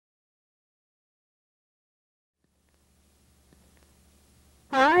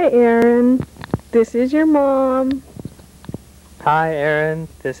Hi, Aaron. This is your mom, Hi, Aaron.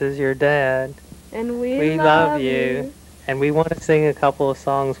 This is your dad. and we We love love you, you. and we want to sing a couple of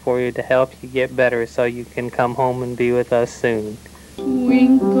songs for you to help you get better so you can come home and be with us soon.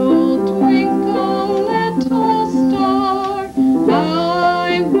 Twinkle, twinkle, little star,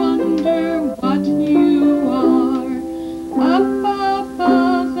 I wonder what you are. Up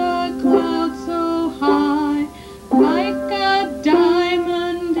above the clouds so high, like a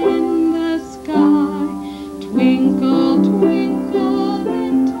diamond in the sky. Twinkle, twinkle,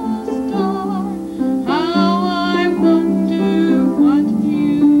 little star, how I wonder what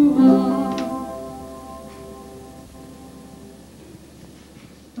you are.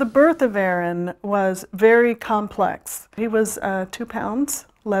 The birth of Aaron was very complex. He was 2 pounds,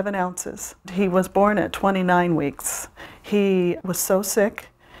 11 ounces. He was born at 29 weeks. He was so sick.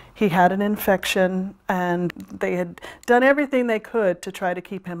 He had an infection, and they had done everything they could to try to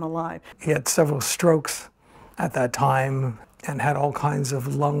keep him alive. He had several strokes at that time and had all kinds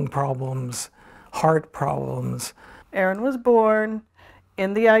of lung problems, heart problems. Aaron was born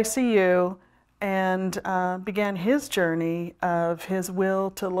in the ICU and began his journey of his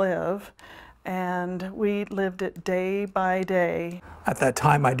will to live, and we lived it day by day. At that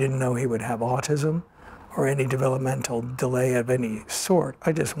time, I didn't know he would have autism or any developmental delay of any sort.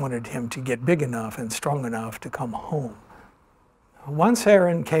 I just wanted him to get big enough and strong enough to come home. Once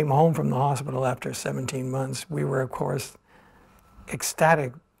Aaron came home from the hospital after 17 months, we were, of course,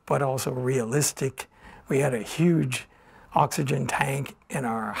 ecstatic, but also realistic. We had a huge oxygen tank in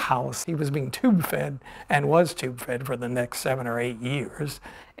our house. He was being tube fed and was tube fed for the next 7 or 8 years.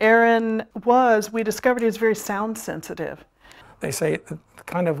 Aaron we discovered he was very sound sensitive. They say,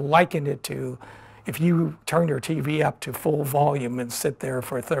 kind of likened it to if you turn your TV up to full volume and sit there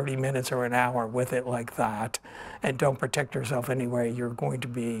for 30 minutes or an hour with it like that and don't protect yourself anyway, you're going to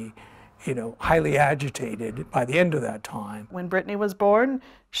be, highly agitated by the end of that time. When Brittany was born,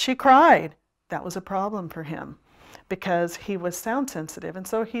 she cried. That was a problem for him because he was sound sensitive, and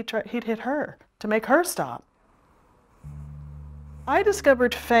so he'd hit her to make her stop. I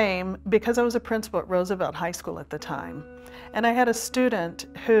discovered Phame because I was a principal at Roosevelt High School at the time, and I had a student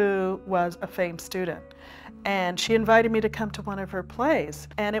who was a Phame student, and she invited me to come to one of her plays,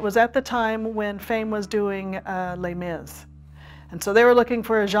 and it was at the time when Phame was doing Les Mis, and so they were looking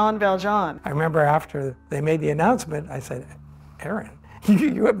for a Jean Valjean. I remember after they made the announcement, I said, Aaron,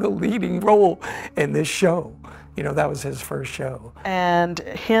 you have the leading role in this show. That was his first show. And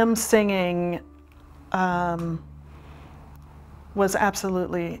him singing was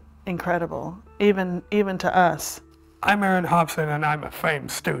absolutely incredible, even to us. I'm Aaron Hobson, and I'm a Phame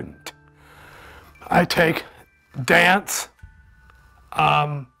student. I take dance,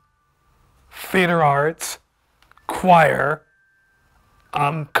 theater arts, choir,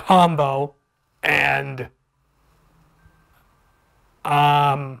 combo, and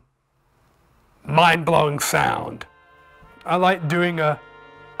mind-blowing sound. I like doing a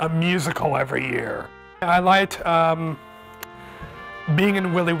musical every year. I liked being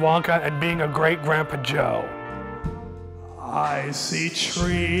in Willy Wonka and being a great Grandpa Joe. I see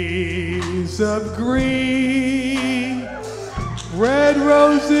trees of green, red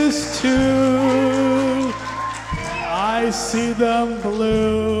roses too. I see them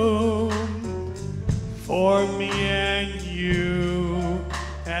bloom for me and you.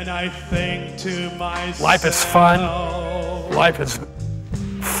 And I think to myself, life is fun. Life is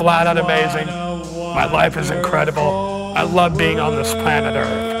flat out amazing. My life is incredible. I love being on this planet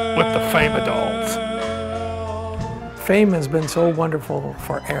Earth with the Phame adults. Phame has been so wonderful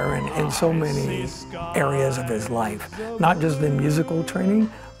for Aaron in so many areas of his life, not just in musical training,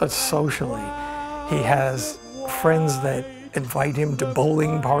 but socially. He has friends that invite him to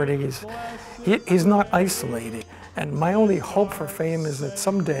bowling parties. He's not isolated. And my only hope for Phame is that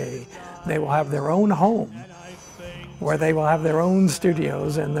someday they will have their own home, where they will have their own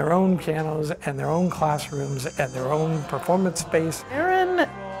studios and their own pianos and their own classrooms and their own performance space. Aaron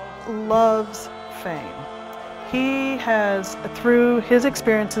loves Phame. He has, through his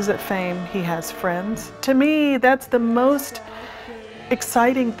experiences at Phame, he has friends. To me, that's the most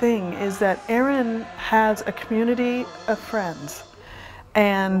exciting thing, is that Aaron has a community of friends,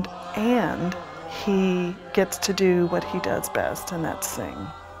 and he gets to do what he does best, and that's sing.